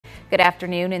Good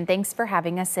afternoon, and thanks for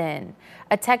having us in.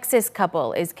 A Texas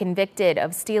couple is convicted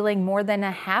of stealing more than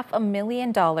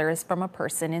 $500,000 from a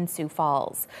person in Sioux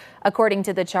Falls. According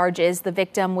to the charges, the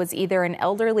victim was either an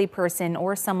elderly person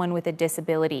or someone with a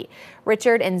disability.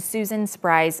 Richard and Susan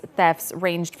Spry's thefts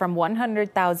ranged from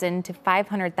 $100,000 to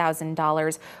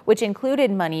 $500,000, which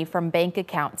included money from bank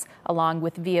accounts along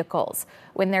with vehicles.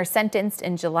 When they're sentenced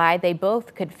in July, they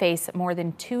both could face more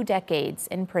than 2 decades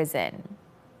in prison.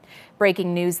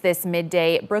 Breaking news this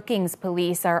midday, Brookings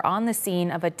police are on the scene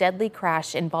of a deadly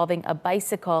crash involving a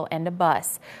bicycle and a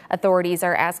bus. Authorities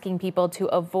are asking people to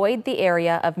avoid the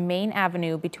area of Main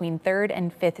Avenue between 3rd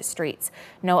and 5th Streets.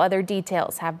 No other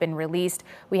details have been released.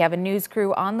 We have a news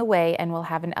crew on the way and we'll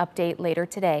have an update later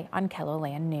today on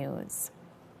KELOLAND News.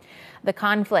 The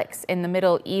conflicts in the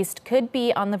Middle East could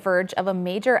be on the verge of a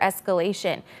major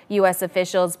escalation. U.S.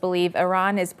 officials believe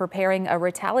Iran is preparing a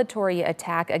retaliatory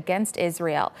attack against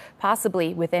Israel,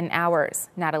 possibly within hours.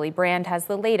 Natalie Brand has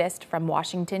the latest from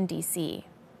Washington, D.C.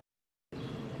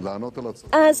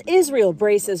 As Israel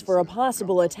braces for a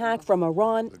possible attack from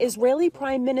Iran, Israeli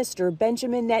Prime Minister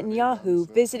Benjamin Netanyahu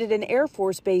visited an Air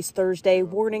Force base Thursday,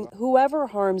 warning whoever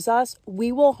harms us,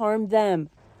 we will harm them.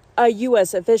 A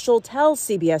U.S. official tells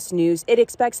CBS News it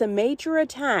expects a major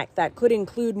attack that could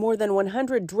include more than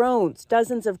 100 drones,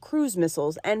 dozens of cruise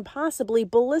missiles, and possibly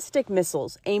ballistic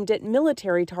missiles aimed at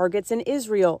military targets in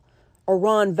Israel.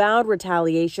 Iran vowed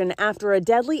retaliation after a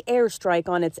deadly airstrike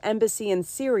on its embassy in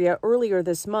Syria earlier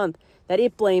this month that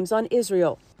it blames on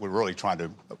Israel. We're really trying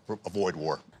to avoid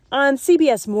war. On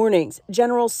CBS Mornings,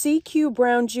 General C.Q.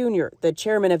 Brown Jr., the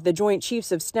chairman of the Joint Chiefs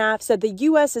of Staff, said the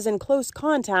U.S. is in close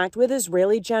contact with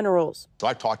Israeli generals. So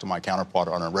I talk to my counterpart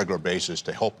on a regular basis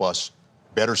to help us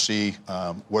better see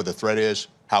where the threat is,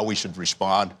 how we should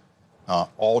respond,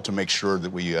 all to make sure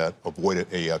that we avoid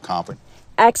a conflict.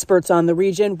 Experts on the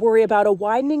region worry about a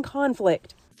widening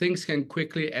conflict. Things can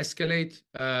quickly escalate,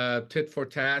 tit for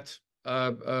tat,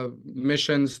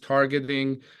 missions,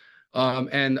 targeting,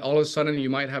 and all of a sudden you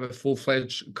might have a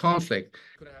full-fledged conflict.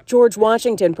 George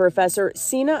Washington professor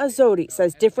Sina Azodi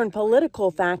says different political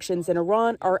factions in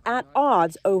Iran are at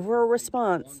odds over a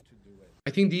response. I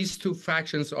think these two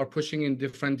factions are pushing in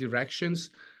different directions.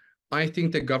 I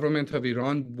think the government of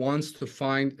Iran wants to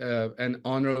find an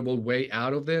honorable way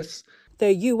out of this.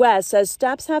 The U.S. says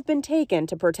steps have been taken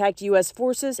to protect U.S.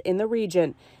 forces in the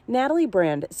region. Natalie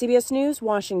Brand, CBS News,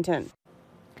 Washington.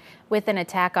 With an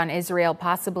attack on Israel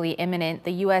possibly imminent,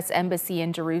 the U.S. Embassy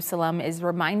in Jerusalem is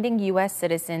reminding U.S.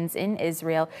 citizens in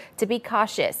Israel to be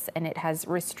cautious, and it has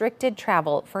restricted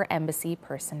travel for embassy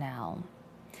personnel.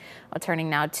 Well, turning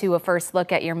now to a first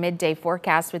look at your midday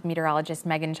forecast with meteorologist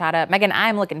Megan Chada. Megan,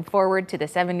 I'm looking forward to the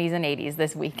 70s and 80s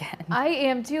this weekend. I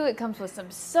am too. It comes with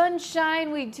some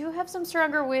sunshine. We do have some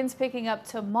stronger winds picking up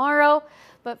tomorrow.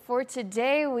 But for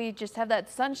today, we just have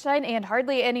that sunshine and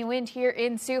hardly any wind here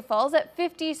in Sioux Falls at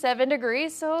 57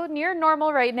 degrees, so near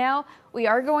normal right now. We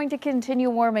are going to continue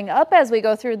warming up as we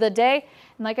go through the day.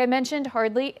 And like I mentioned,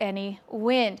 hardly any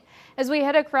wind. As we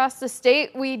head across the state,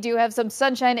 we do have some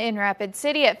sunshine in Rapid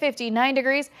City at 59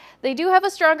 degrees. They do have a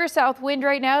stronger south wind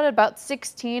right now at about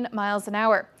 16 miles an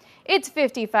hour. It's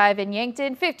 55 in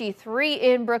Yankton, 53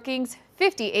 in Brookings,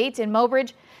 58 in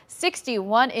Mobridge,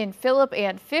 61 in Phillip,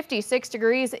 and 56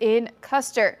 degrees in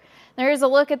Custer. There is a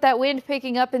look at that wind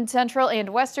picking up in central and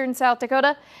western South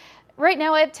Dakota. Right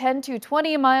now at 10 to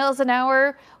 20 miles an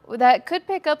hour. That could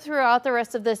pick up throughout the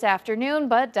rest of this afternoon,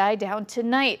 but die down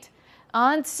tonight.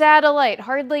 On satellite,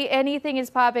 hardly anything is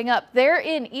popping up. There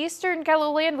in eastern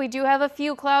KELOLAND, we do have a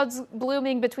few clouds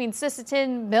blooming between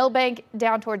Sisseton, Millbank,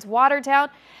 down towards Watertown.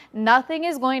 Nothing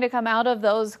is going to come out of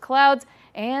those clouds,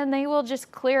 and they will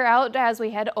just clear out as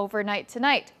we head overnight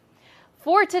tonight.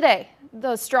 For today,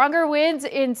 the stronger winds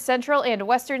in central and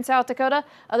western South Dakota,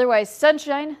 otherwise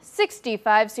sunshine,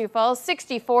 65 Sioux Falls,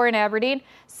 64 in Aberdeen,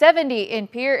 70 in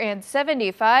Pierre, and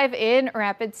 75 in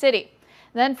Rapid City.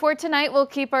 Then for tonight, we'll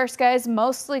keep our skies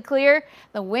mostly clear.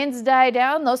 The winds die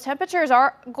down. Those temperatures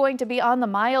are going to be on the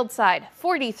mild side.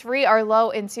 43 are low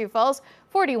in Sioux Falls,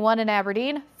 41 in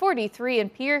Aberdeen, 43 in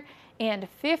Pierre, and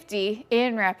 50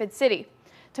 in Rapid City.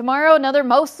 Tomorrow, another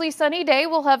mostly sunny day.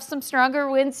 We'll have some stronger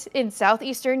winds in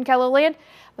southeastern KELOLAND,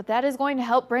 but that is going to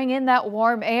help bring in that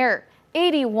warm air.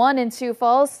 81 in Sioux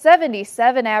Falls,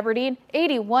 77 Aberdeen,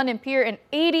 81 in Pierre, and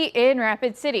 80 in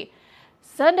Rapid City.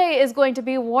 Sunday is going to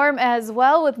be warm as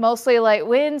well with mostly light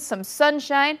winds, some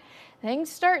sunshine. Things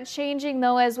start changing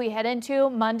though as we head into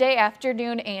Monday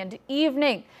afternoon and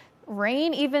evening.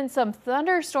 Rain, even some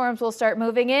thunderstorms will start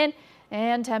moving in,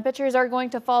 and temperatures are going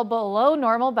to fall below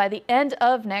normal by the end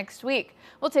of next week.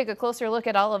 We'll take a closer look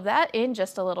at all of that in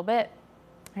just a little bit.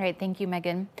 All right, thank you,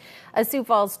 Megan. A Sioux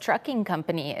Falls trucking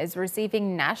company is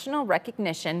receiving national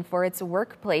recognition for its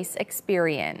workplace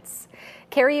experience.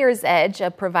 Carrier's Edge,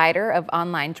 a provider of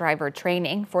online driver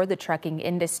training for the trucking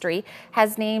industry,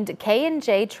 has named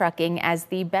K&J Trucking as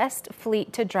the best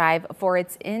fleet to drive for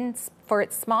its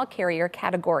small carrier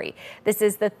category. This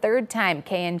is the third time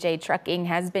K&J Trucking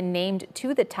has been named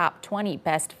to the top 20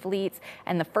 best fleets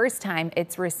and the first time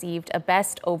it's received a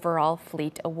best overall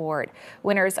fleet award.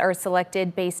 Winners are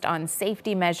selected based on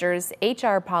safety measures,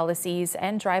 HR policies,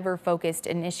 and driver-focused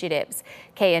initiatives.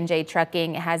 K&J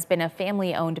Trucking has been a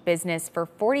family-owned business for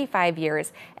 45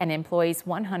 years and employs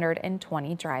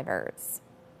 120 drivers.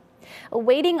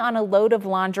 Waiting on a load of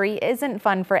laundry isn't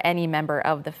fun for any member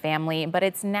of the family, but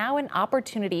it's now an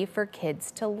opportunity for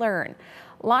kids to learn.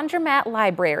 Laundromat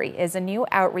Library is a new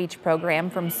outreach program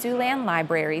from Siouxland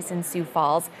Libraries in Sioux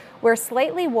Falls, where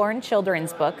slightly worn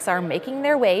children's books are making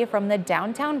their way from the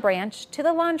downtown branch to the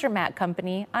Laundromat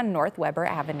Company on North Weber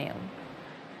Avenue.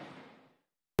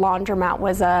 Laundromat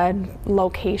was a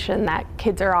location that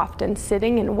kids are often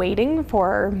sitting and waiting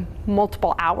for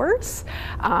multiple hours.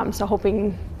 So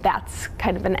hoping that's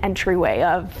kind of an entryway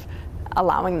of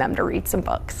allowing them to read some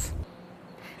books.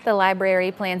 The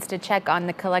library plans to check on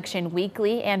the collection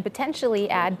weekly and potentially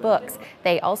add books.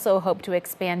 They also hope to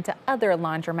expand to other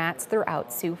laundromats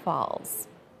throughout Sioux Falls.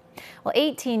 Well,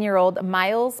 18-year-old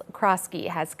Miles Krosky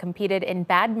has competed in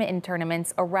badminton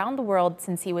tournaments around the world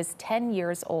since he was 10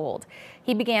 years old.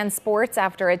 He began sports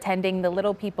after attending the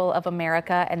Little People of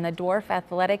America and the Dwarf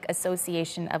Athletic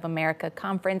Association of America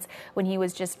conference when he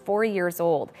was just 4 years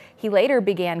old. He later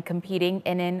began competing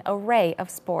in an array of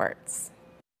sports.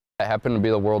 It happened to be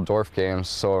the World Dwarf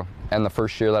Games, and the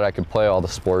first year that I could play all the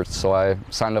sports, so I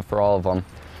signed up for all of them.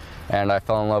 And I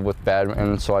fell in love with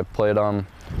badminton, so I played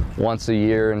once a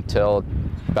year until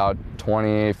about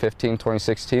 2015,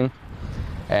 2016.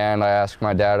 And I asked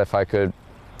my dad if I could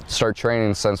start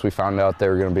training since we found out they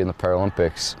were going to be in the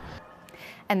Paralympics.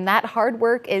 And that hard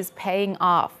work is paying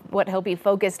off, what he'll be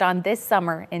focused on this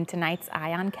summer in tonight's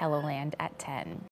Eye on KELOLAND at 10.